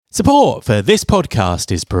Support for this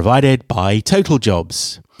podcast is provided by Total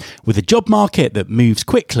Jobs. With a job market that moves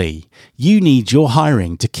quickly, you need your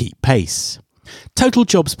hiring to keep pace. Total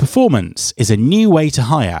Jobs Performance is a new way to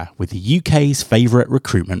hire with the UK's favourite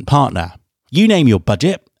recruitment partner. You name your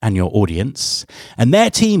budget and your audience, and their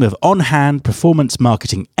team of on-hand performance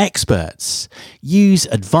marketing experts use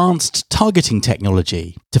advanced targeting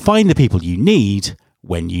technology to find the people you need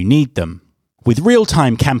when you need them. With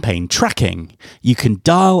real-time campaign tracking, you can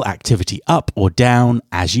dial activity up or down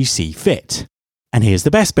as you see fit. And here's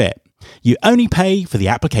the best bit. You only pay for the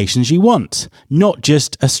applications you want, not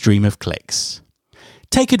just a stream of clicks.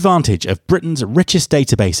 Take advantage of Britain's richest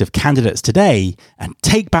database of candidates today and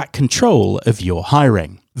take back control of your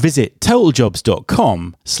hiring. Visit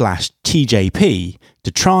totaljobs.com/TJP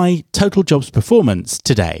to try Total Jobs Performance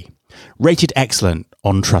today. Rated excellent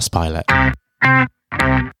on Trustpilot.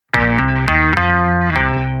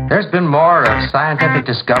 There's been more of scientific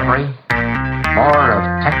discovery, more of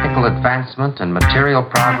technical advancement and material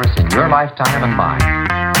progress in your lifetime and mine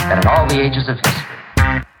than in all the ages of history.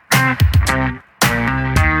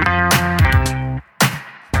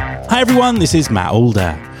 Hi everyone, this is Matt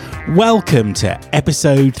Alder. Welcome to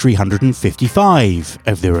episode 355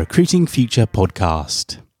 of the Recruiting Future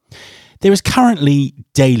podcast. There is currently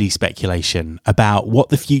daily speculation about what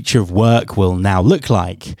the future of work will now look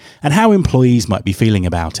like and how employees might be feeling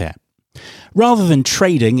about it. Rather than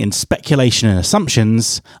trading in speculation and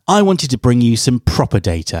assumptions, I wanted to bring you some proper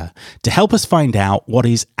data to help us find out what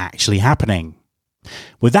is actually happening.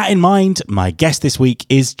 With that in mind, my guest this week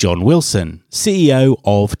is John Wilson, CEO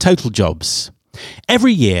of Total Jobs.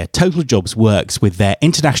 Every year, Total Jobs works with their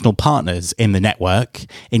international partners in the network,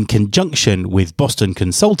 in conjunction with Boston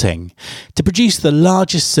Consulting, to produce the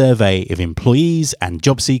largest survey of employees and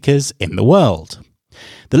job seekers in the world.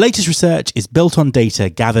 The latest research is built on data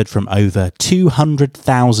gathered from over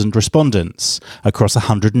 200,000 respondents across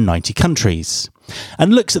 190 countries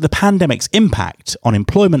and looks at the pandemic's impact on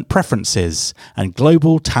employment preferences and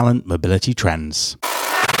global talent mobility trends.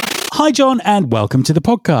 Hi, John, and welcome to the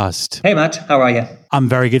podcast. Hey, Matt. How are you? I'm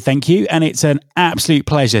very good, thank you. And it's an absolute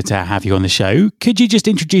pleasure to have you on the show. Could you just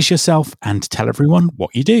introduce yourself and tell everyone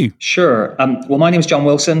what you do? Sure. Well, my name is John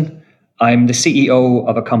Wilson. I'm the CEO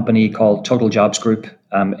of a company called Total Jobs Group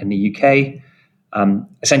in the UK.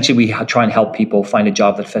 Essentially, we try and help people find a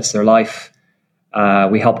job that fits their life.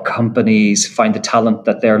 We help companies find the talent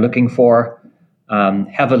that they're looking for,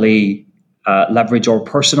 heavily leverage our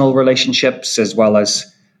personal relationships as well as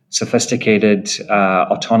sophisticated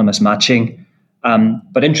autonomous matching.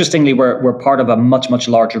 But interestingly, we're part of a much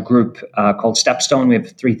larger group called Stepstone. We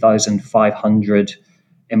have 3,500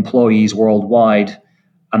 employees worldwide.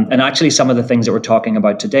 And actually, some of the things that we're talking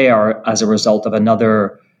about today are as a result of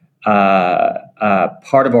another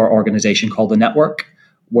part of our organization called The Network,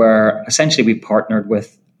 where essentially we've partnered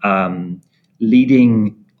with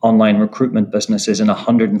leading online recruitment businesses in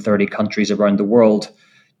 130 countries around the world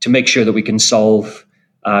to make sure that we can solve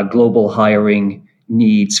global hiring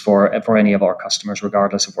needs for any of our customers,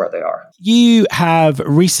 regardless of where they are. You have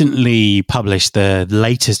recently published the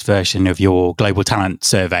latest version of your Global Talent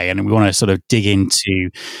Survey, and we want to sort of dig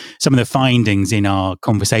into some of the findings in our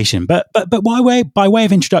conversation. But by way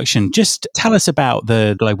of introduction, just tell us about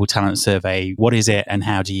the Global Talent Survey. What is it, and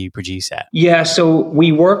how do you produce it? Yeah, so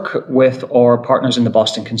we work with our partners in the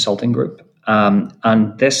Boston Consulting Group,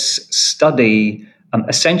 and this study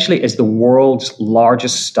essentially is the world's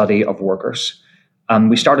largest study of workers.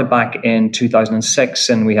 We started back in 2006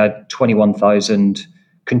 and we had 21,000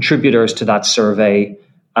 contributors to that survey,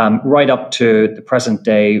 right up to the present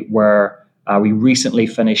day where we recently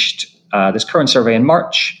finished this current survey in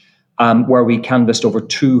March, where we canvassed over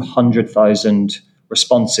 200,000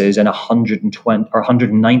 responses in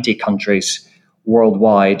 190 countries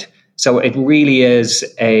worldwide. So it really is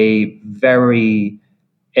a very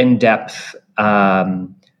in-depth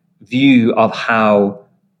view of how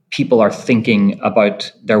people are thinking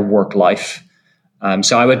about their work life.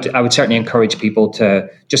 So I would certainly encourage people to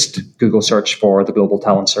just Google search for the Global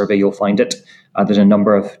Talent Survey. You'll find it. There's a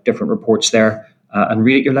number of different reports there, and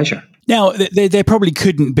read at your leisure. Now, there probably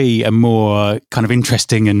couldn't be a more kind of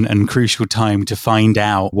interesting and crucial time to find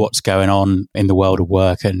out what's going on in the world of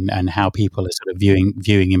work and how people are sort of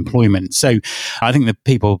viewing employment. So I think the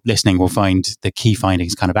people listening will find the key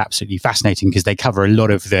findings kind of absolutely fascinating because they cover a lot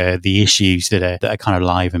of the issues that are kind of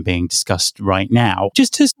live and being discussed right now.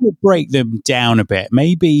 Just to sort of break them down a bit,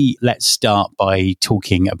 maybe let's start by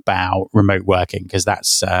talking about remote working, because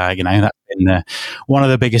that's that's been one of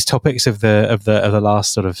the biggest topics of the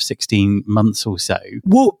last sort of 6 15 months or so.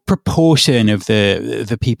 What proportion of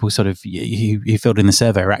the people sort of who filled in the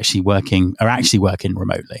survey are actually working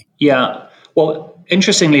remotely? Yeah. Well,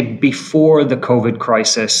 interestingly, before the COVID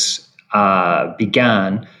crisis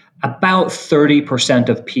began, about 30%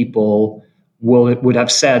 of people would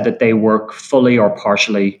have said that they work fully or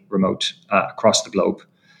partially remote across the globe.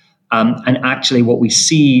 And actually, what we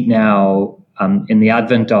see now in the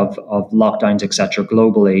advent of lockdowns, et cetera,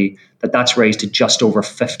 globally, that's raised to just over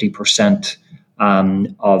 50%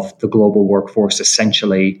 of the global workforce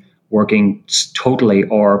essentially working totally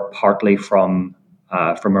or partly from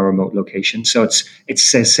a remote location. So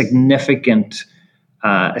it's a significant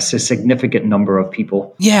number of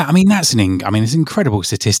people. Yeah, I mean, it's an incredible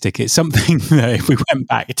statistic. It's something that if we went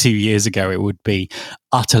back 2 years ago, it would be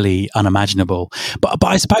utterly unimaginable. But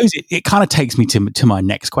I suppose it kind of takes me to my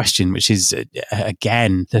next question, which is,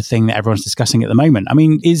 again, the thing that everyone's discussing at the moment. I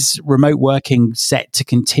mean, is remote working set to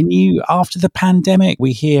continue after the pandemic?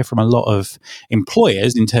 We hear from a lot of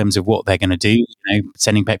employers in terms of what they're going to do,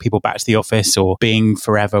 sending people back to the office or being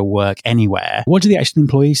forever work anywhere. What do the actual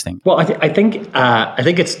employees think? Well, I think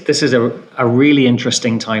this is a really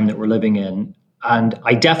interesting time that we're living in. And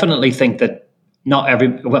I definitely think that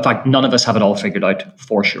in fact, none of us have it all figured out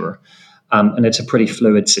for sure. And it's a pretty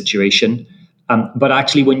fluid situation. But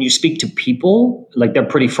actually, when you speak to people, like they're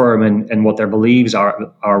pretty firm in what their beliefs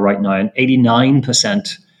are right now. And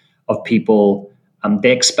 89% of people,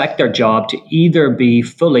 they expect their job to either be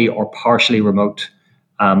fully or partially remote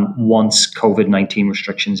once COVID-19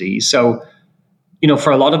 restrictions ease. So, for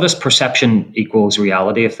a lot of us, perception equals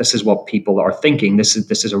reality. If this is what people are thinking, this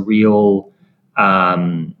is a real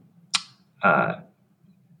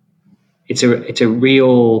it's a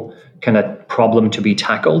real kind of problem to be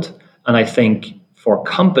tackled. And I think for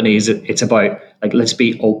companies, it's about let's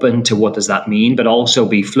be open to what does that mean, but also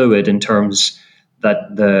be fluid in terms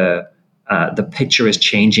that the picture is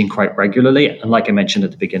changing quite regularly. And like I mentioned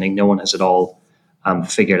at the beginning, no one has it all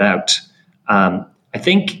figured out. I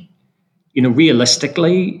think,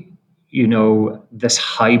 realistically, this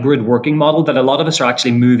hybrid working model that a lot of us are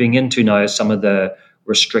actually moving into now as some of the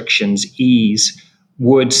restrictions ease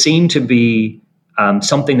would seem to be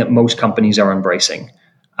something that most companies are embracing.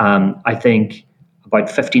 I think about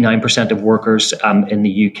 59% of workers in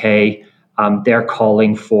the UK, they're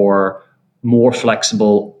calling for more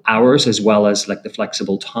flexible hours as well as the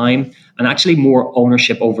flexible time and actually more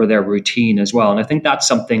ownership over their routine as well. And I think that's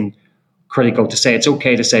something critical to say. It's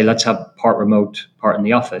okay to say, let's have part remote, part in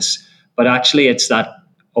the office. But actually, it's that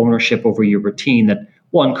ownership over your routine that,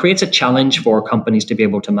 one, creates a challenge for companies to be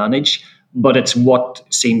able to manage, but it's what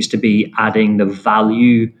seems to be adding the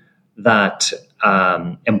value that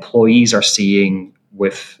employees are seeing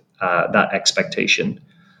with that expectation.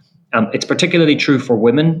 It's particularly true for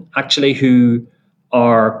women, actually, who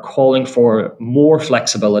are calling for more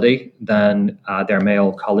flexibility than their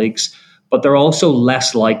male colleagues, but they're also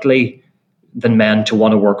less likely than men to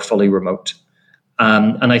want to work fully remote.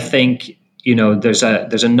 And I think, there's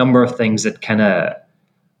a number of things that kind of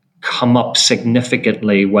come up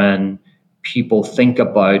significantly when people think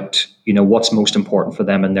about, what's most important for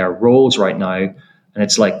them in their roles right now. And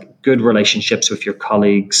it's good relationships with your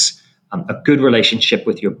colleagues, a good relationship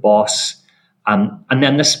with your boss, and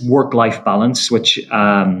then this work-life balance, which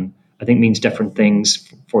I think means different things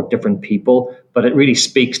for different people, but it really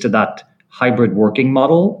speaks to that hybrid working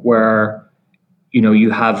model where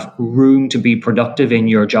you have room to be productive in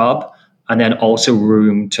your job and then also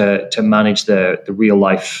room to manage the real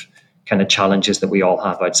life kind of challenges that we all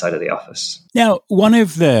have outside of the office. Now, one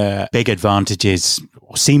of the big advantages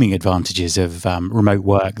or seeming advantages of remote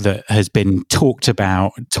work that has been talked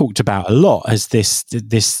about a lot is this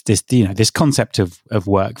concept of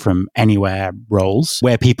work from anywhere roles,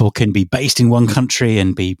 where people can be based in one country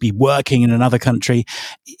and be working in another country.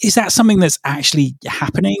 Is that something that's actually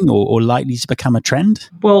happening or likely to become a trend?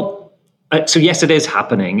 Well, so yes, it is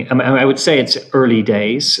happening. I would say it's early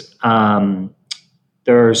days.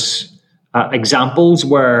 There's examples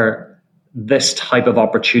where this type of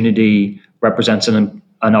opportunity represents an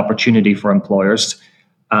opportunity for employers.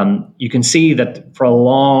 You can see that for a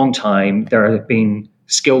long time, there have been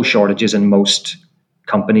skill shortages in most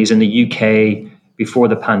companies. In the UK, before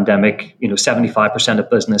the pandemic, 75% of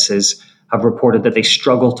businesses have reported that they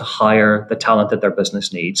struggle to hire the talent that their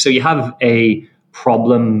business needs. So you have a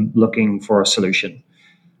problem looking for a solution.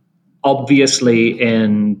 Obviously,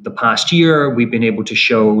 in the past year, we've been able to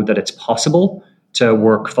show that it's possible to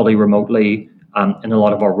work fully remotely in a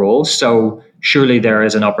lot of our roles. So surely there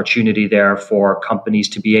is an opportunity there for companies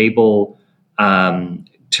to be able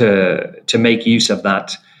to make use of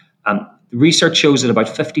that. The research shows that about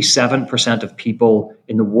 57% of people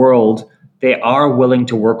in the world, they are willing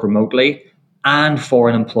to work remotely and for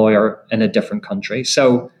an employer in a different country.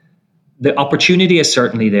 So the opportunity is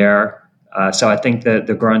certainly there. So I think that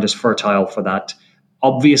the ground is fertile for that.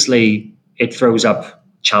 Obviously, it throws up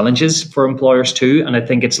challenges for employers too. And I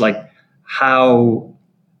think it's like, how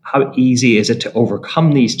easy is it to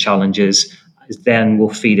overcome these challenges then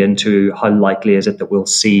will feed into how likely is it that we'll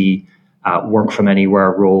see work from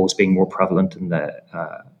anywhere roles being more prevalent in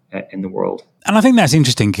the world. And I think that's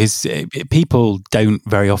interesting because people don't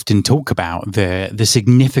very often talk about the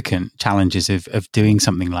significant challenges of doing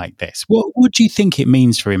something like this. What do you think it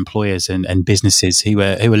means for employers and businesses who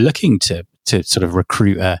are looking to sort of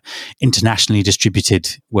recruit a internationally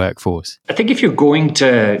distributed workforce? I think if you're going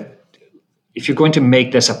to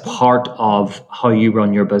make this a part of how you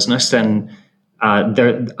run your business, then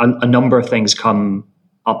there a number of things come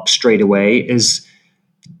up straight away. Is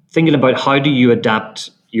thinking about how do you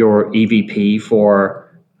adapt your EVP for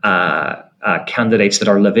candidates that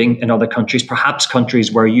are living in other countries, perhaps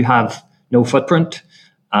countries where you have no footprint,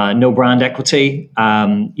 no brand equity.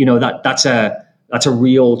 That's a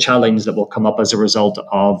real challenge that will come up as a result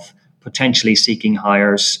of potentially seeking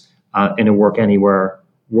hires in a work anywhere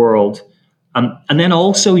world. And then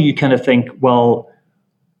also you kind of think, well,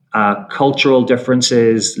 cultural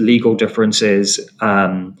differences, legal differences,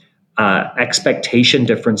 expectation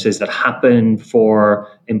differences that happen for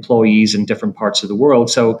employees in different parts of the world.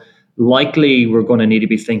 So likely we're going to need to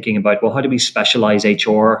be thinking about, well, how do we specialize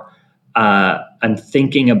HR and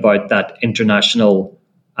thinking about that international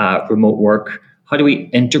remote work? How do we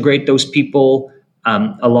integrate those people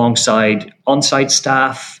alongside on-site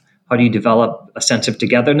staff? How do you develop a sense of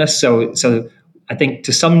togetherness? So I think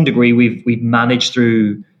to some degree we've managed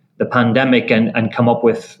through the pandemic and come up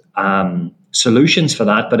with solutions for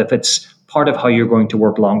that. But if it's part of how you're going to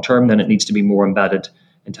work long term, then it needs to be more embedded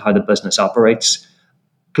into how the business operates.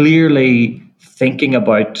 Clearly, thinking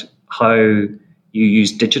about how you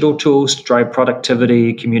use digital tools to drive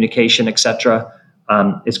productivity, communication, etc.,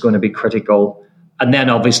 is going to be critical. And then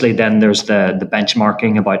obviously then there's the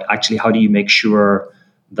benchmarking about actually how do you make sure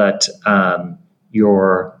that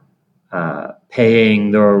you're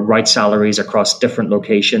paying the right salaries across different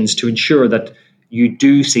locations to ensure that you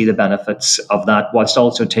do see the benefits of that whilst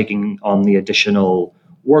also taking on the additional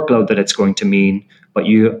workload that it's going to mean. But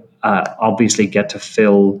you obviously get to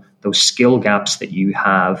fill those skill gaps that you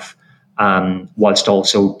have whilst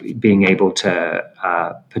also being able to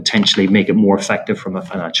potentially make it more effective from a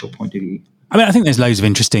financial point of view. I mean, I think there's loads of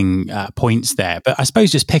interesting points there, but I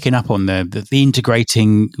suppose just picking up on the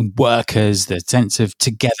integrating workers, the sense of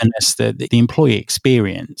togetherness, the employee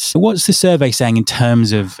experience. What's the survey saying in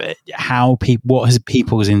terms of what has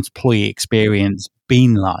people's employee experience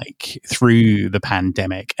been like through the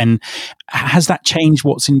pandemic, and has that changed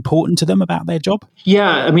what's important to them about their job?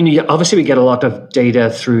 Yeah, I mean, obviously we get a lot of data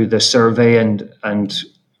through the survey, and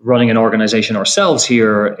running an organization ourselves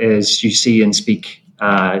here is you see and speak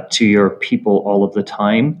to your people all of the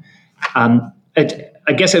time.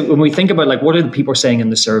 I guess when we think about like what are the people saying in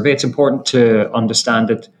the survey, it's important to understand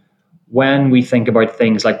that when we think about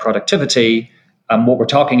things like productivity, what we're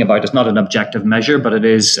talking about is not an objective measure, but it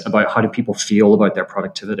is about how do people feel about their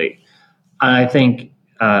productivity. And I think,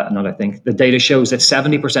 the data shows that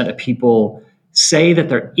 70% of people say that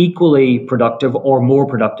they're equally productive or more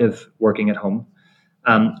productive working at home.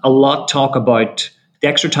 A lot talk about the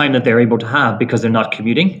extra time that they're able to have because they're not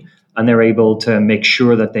commuting and they're able to make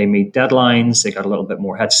sure that they meet deadlines. They got a little bit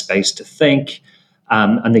more headspace to think,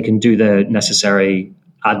 and they can do the necessary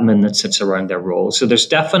admin that sits around their role. So there's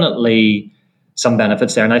definitely some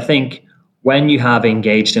benefits there. And I think when you have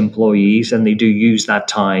engaged employees and they do use that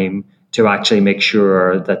time to actually make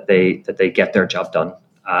sure that they get their job done,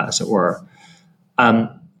 as it were.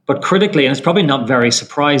 But critically, and it's probably not very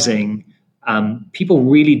surprising, people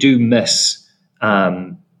really do miss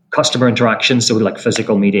customer interactions, so like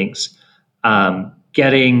physical meetings,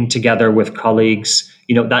 getting together with colleagues,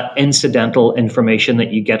 that incidental information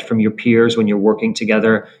that you get from your peers when you're working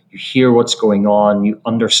together. You hear what's going on, you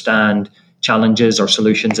understand challenges or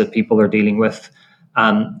solutions that people are dealing with.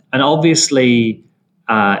 And obviously,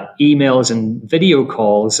 emails and video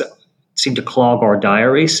calls seem to clog our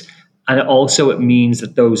diaries. And also it means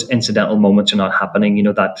that those incidental moments are not happening,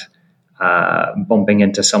 that bumping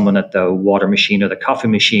into someone at the water machine or the coffee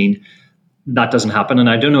machine, that doesn't happen. And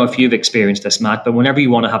I don't know if you've experienced this, Matt, but whenever you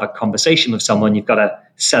want to have a conversation with someone, you've got to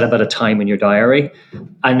set a bit of time in your diary.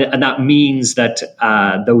 And that means that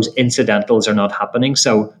those incidentals are not happening.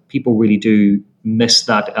 So people really do miss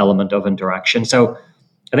that element of interaction. So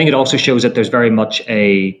I think it also shows that there's very much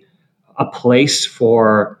a place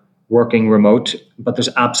for working remote, but there's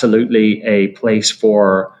absolutely a place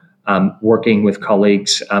for working with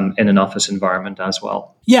colleagues in an office environment as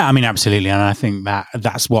well. Yeah, I mean, absolutely, and I think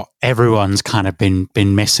that's what everyone's kind of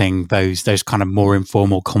been missing, those kind of more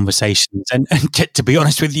informal conversations, and to be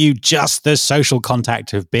honest with you, just the social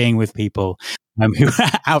contact of being with people who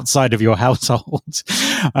are outside of your household.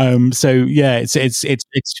 So yeah, it's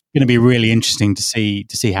going to be really interesting to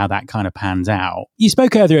see how that kind of pans out. You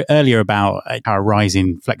spoke earlier about how a rise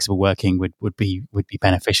in flexible working would be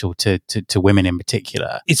beneficial to women in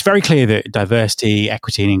particular. It's very clear that diversity,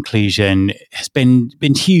 equity, and inclusion has been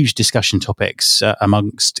huge discussion topics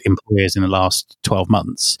amongst employers in the last 12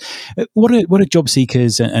 months. What are job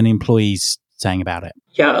seekers and employees saying about it?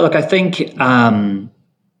 Yeah, look, I think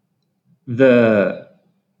the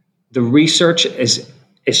research is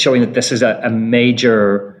showing that this is a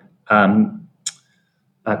major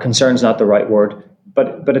concern is not the right word,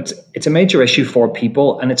 but it's a major issue for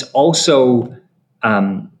people, and it's also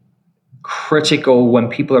critical when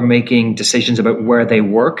people are making decisions about where they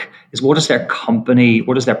work. Is what is their company,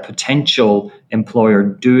 what is their potential employer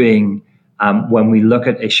doing when we look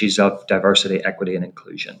at issues of diversity, equity, and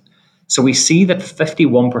inclusion. So we see that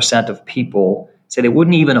 51% of people say they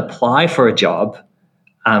wouldn't even apply for a job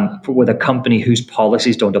with a company whose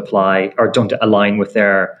policies don't apply or don't align with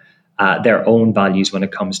their own values when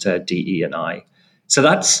it comes to DE&I. So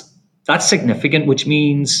that's significant, which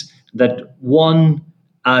means that one,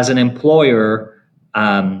 as an employer,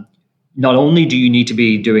 not only do you need to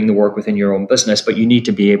be doing the work within your own business, but you need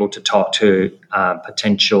to be able to talk to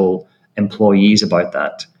potential employees about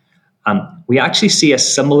that. We actually see a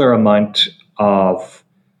similar amount of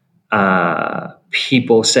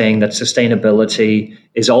people saying that sustainability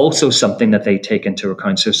is also something that they take into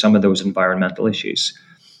account, so some of those environmental issues.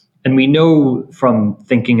 And we know from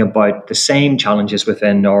thinking about the same challenges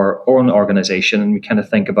within our own organization, and we kind of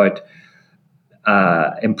think about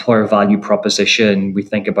employer value proposition, we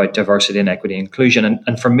think about diversity and equity and inclusion.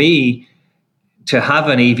 And for me, to have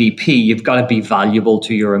an EVP, you've got to be valuable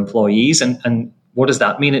to your employees. And what does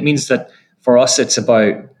that mean? It means that for us, it's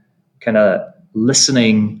about kind of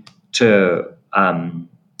listening to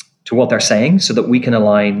what they're saying so that we can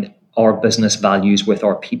align our business values with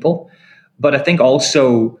our people. But I think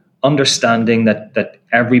also understanding that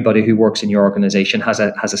everybody who works in your organization has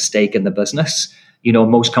a stake in the business. You know,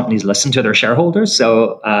 most companies listen to their shareholders,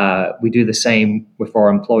 so we do the same with our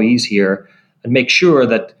employees here and make sure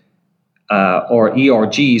that our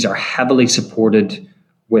ERGs are heavily supported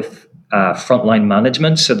with frontline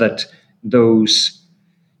management so that those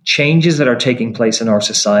changes that are taking place in our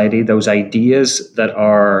society, those ideas that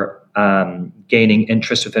are gaining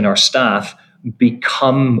interest within our staff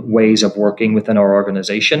become ways of working within our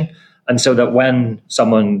organization. And so that when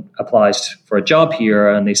someone applies for a job here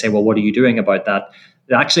and they say, well, what are you doing about that?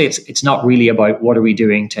 Actually, it's not really about what are we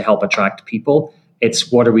doing to help attract people.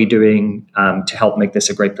 It's what are we doing to help make this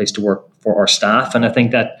a great place to work for our staff. And I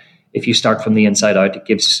think that if you start from the inside out, it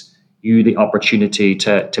gives you the opportunity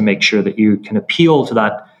to make sure that you can appeal to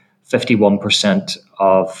that 51%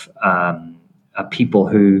 of people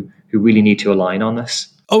who really need to align on this.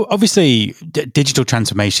 Oh, obviously, digital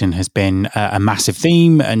transformation has been a massive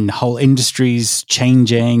theme, and whole industries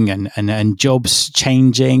changing, and jobs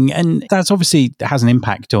changing, and that's obviously has an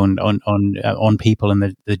impact on people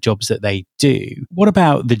and the jobs that they do. What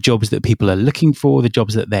about the jobs that people are looking for, the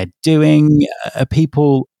jobs that they're doing? Are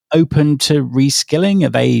people open to reskilling? Are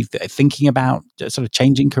they thinking about sort of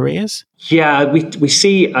changing careers? Yeah, we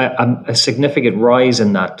see a significant rise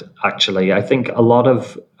in that, actually. I think a lot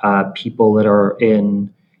of people that are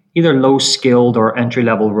in either low-skilled or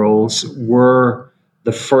entry-level roles were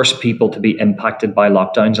the first people to be impacted by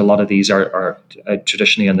lockdowns. A lot of these are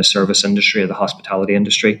traditionally in the service industry or the hospitality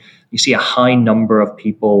industry. You see a high number of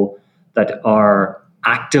people that are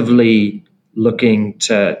actively looking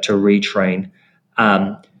to retrain.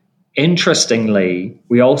 Interestingly,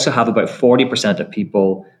 we also have about 40% of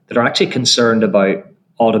people that are actually concerned about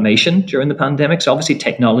automation during the pandemic. So obviously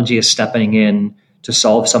technology is stepping in to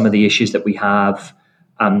solve some of the issues that we have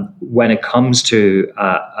when it comes to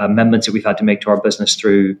amendments that we've had to make to our business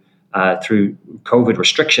through COVID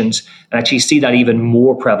restrictions. And actually see that even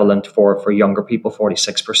more prevalent for younger people,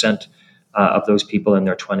 46% of those people in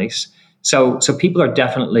their 20s. So people are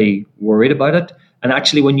definitely worried about it. And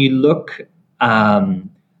actually, when you look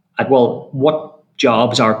at, well, what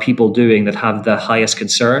jobs are people doing that have the highest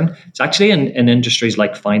concern? It's actually in industries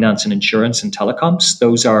like finance and insurance and telecoms.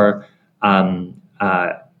 Those are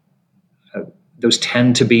those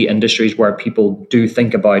tend to be industries where people do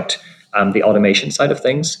think about the automation side of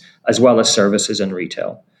things, as well as services and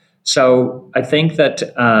retail. So I think that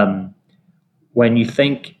when you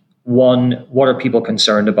think one, what are people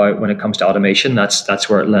concerned about when it comes to automation? That's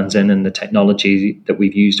where it lends in, and the technology that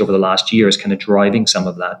we've used over the last year is kind of driving some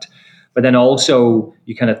of that. But then also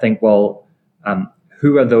you kind of think, well,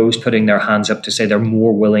 who are those putting their hands up to say they're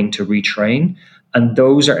more willing to retrain? And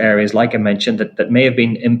those are areas, like I mentioned, that may have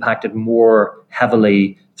been impacted more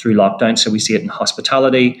heavily through lockdown. So we see it in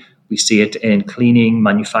hospitality, we see it in cleaning,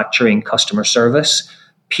 manufacturing, customer service.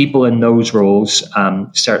 People in those roles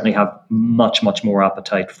certainly have much more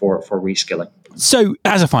appetite for reskilling. So,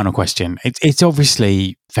 as a final question, it's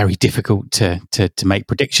obviously very difficult to make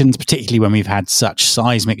predictions, particularly when we've had such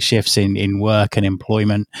seismic shifts in work and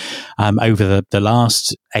employment over the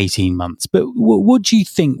last 18 months. But what do you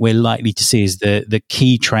think we're likely to see as the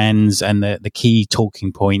key trends and the key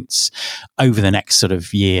talking points over the next sort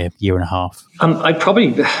of year and a half? I'd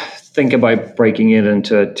probably think about breaking it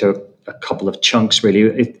into a couple of chunks,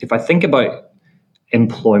 really. If I think about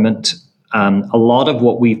employment, a lot of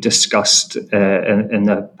what we've discussed in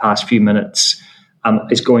the past few minutes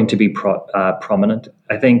is going to be prominent.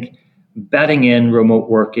 I think betting in remote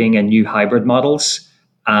working and new hybrid models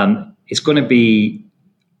is going to be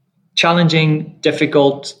challenging,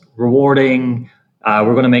 difficult, rewarding.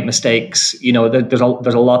 We're going to make mistakes. There's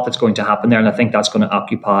a lot that's going to happen there, and I think that's going to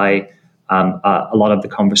occupy a lot of the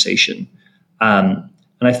conversation. And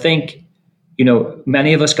I think,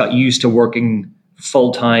 many of us got used to working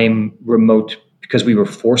full-time remote because we were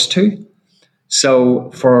forced to.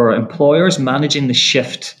 So for employers, managing the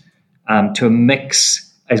shift to a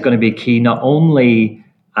mix is going to be key, not only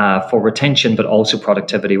for retention, but also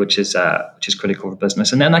productivity, which is critical for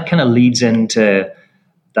business. And then that kind of leads into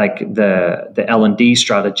like the L&D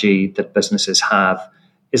strategy that businesses have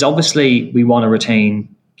is obviously we want to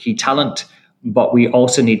retain key talent, but we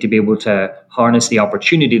also need to be able to harness the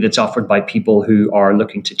opportunity that's offered by people who are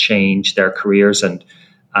looking to change their careers and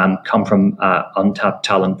come from untapped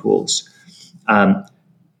talent pools.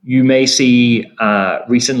 You may see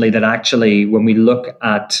recently that actually when we look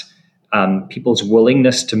at people's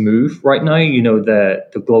willingness to move right now,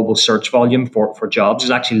 the global search volume for jobs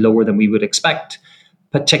is actually lower than we would expect,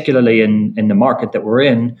 particularly in the market that we're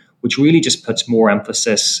in, which really just puts more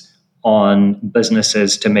emphasis on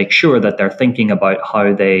businesses to make sure that they're thinking about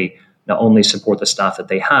how they not only support the staff that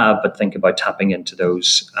they have, but think about tapping into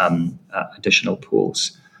those additional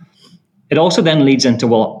pools. It also then leads into,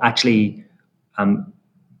 more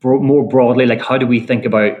broadly, like how do we think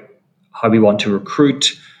about how we want to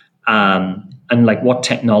recruit and like what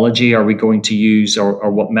technology are we going to use or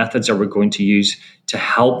what methods are we going to use to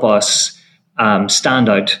help us stand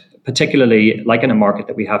out, particularly like in a market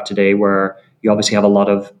that we have today where you obviously have a lot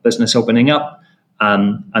of business opening up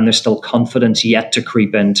and there's still confidence yet to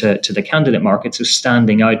creep into the candidate market. So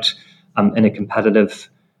standing out in a competitive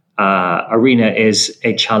arena is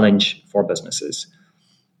a challenge for businesses.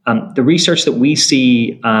 The research that we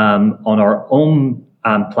see on our own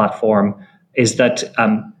platform is that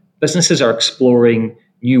businesses are exploring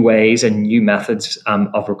new ways and new methods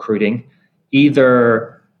of recruiting.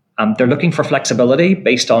 Either they're looking for flexibility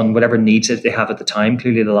based on whatever needs that they have at the time.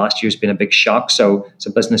 Clearly, the last year has been a big shock, so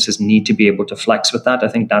businesses need to be able to flex with that. I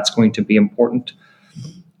think that's going to be important.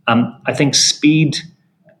 I think speed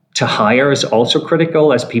to hire is also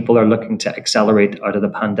critical as people are looking to accelerate out of the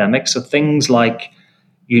pandemic. So things like,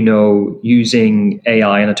 using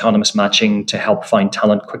AI and autonomous matching to help find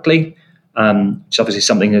talent quickly. It's obviously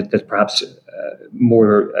something that's perhaps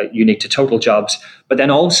more unique to Total Jobs, but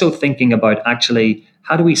then also thinking about actually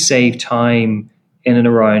how do we save time in and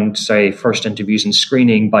around, say, first interviews and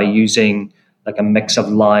screening by using like a mix of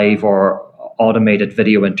live or automated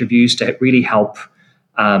video interviews to really help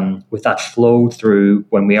with that flow through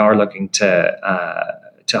when we are looking to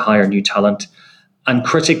hire new talent. And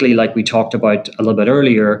critically, like we talked about a little bit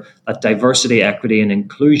earlier, that diversity, equity, and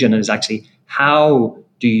inclusion is actually how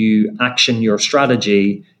do you action your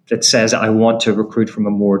strategy that says, I want to recruit from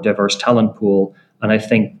a more diverse talent pool. And I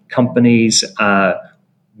think companies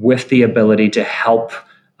with the ability to help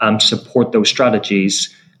support those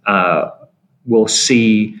strategies will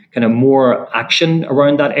see kind of more action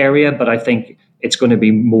around that area. But I think it's going to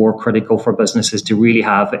be more critical for businesses to really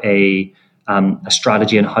have a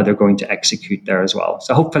strategy on how they're going to execute there as well.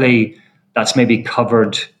 So hopefully that's maybe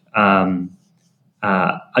covered a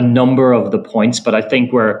number of the points, but I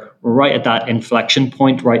think we're right at that inflection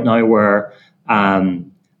point right now where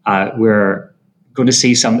we're going to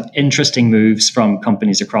see some interesting moves from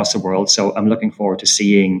companies across the world. So I'm looking forward to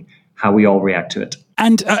seeing how we all react to it.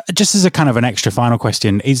 And just as a kind of an extra final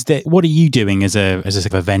question, is that what are you doing as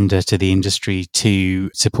a vendor to the industry to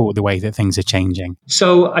support the way that things are changing?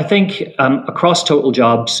 So I think across Total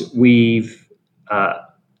Jobs, we've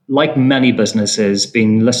like many businesses,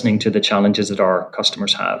 been listening to the challenges that our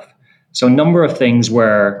customers have. So a number of things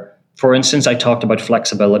where, for instance, I talked about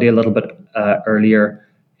flexibility a little bit earlier,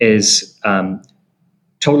 is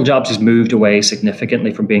Total Jobs has moved away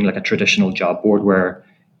significantly from being like a traditional job board where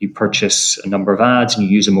you purchase a number of ads and you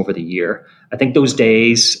use them over the year. I think those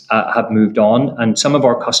days have moved on, and some of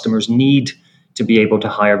our customers need to be able to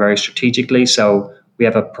hire very strategically. So we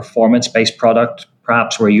have a performance-based product,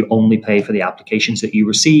 perhaps where you only pay for the applications that you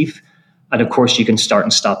receive. And of course, you can start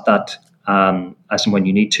and stop that as and when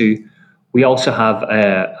you need to. We also have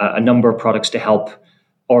a number of products to help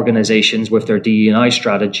organizations with their DE&I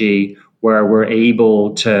strategy, where we're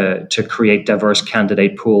able to create diverse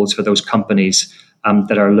candidate pools for those companies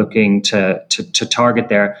that are looking to target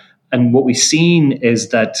there. And what we've seen is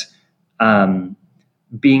that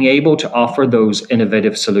being able to offer those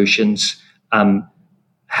innovative solutions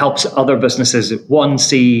helps other businesses, one,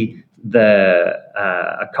 see the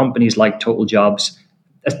companies like Total Jobs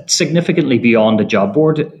significantly beyond the job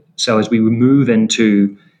board. So as we move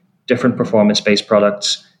into different performance-based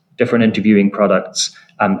products, different interviewing products,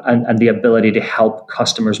 and the ability to help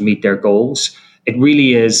customers meet their goals, it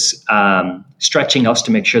really is stretching us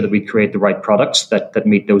to make sure that we create the right products that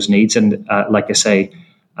meet those needs. And like I say,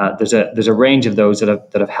 there's a range of those that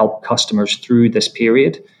have helped customers through this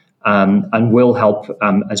period, and will help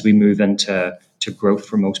as we move into growth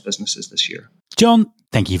for most businesses this year. John,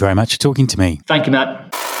 thank you very much for talking to me. Thank you,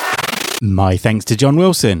 Matt. My thanks to John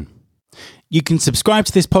Wilson. You can subscribe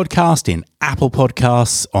to this podcast in Apple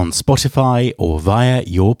Podcasts, on Spotify, or via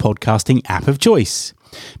your podcasting app of choice.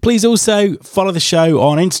 Please also follow the show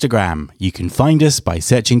on Instagram. You can find us by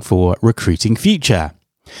searching for Recruiting Future.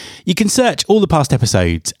 You can search all the past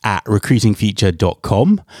episodes at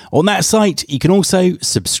recruitingfuture.com. On that site, you can also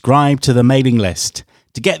subscribe to the mailing list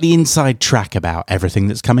to get the inside track about everything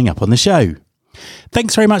that's coming up on the show.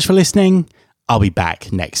 Thanks very much for listening. I'll be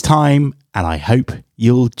back next time, and I hope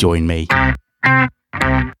you'll join me.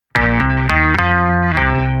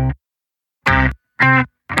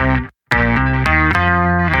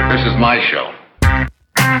 This is my show.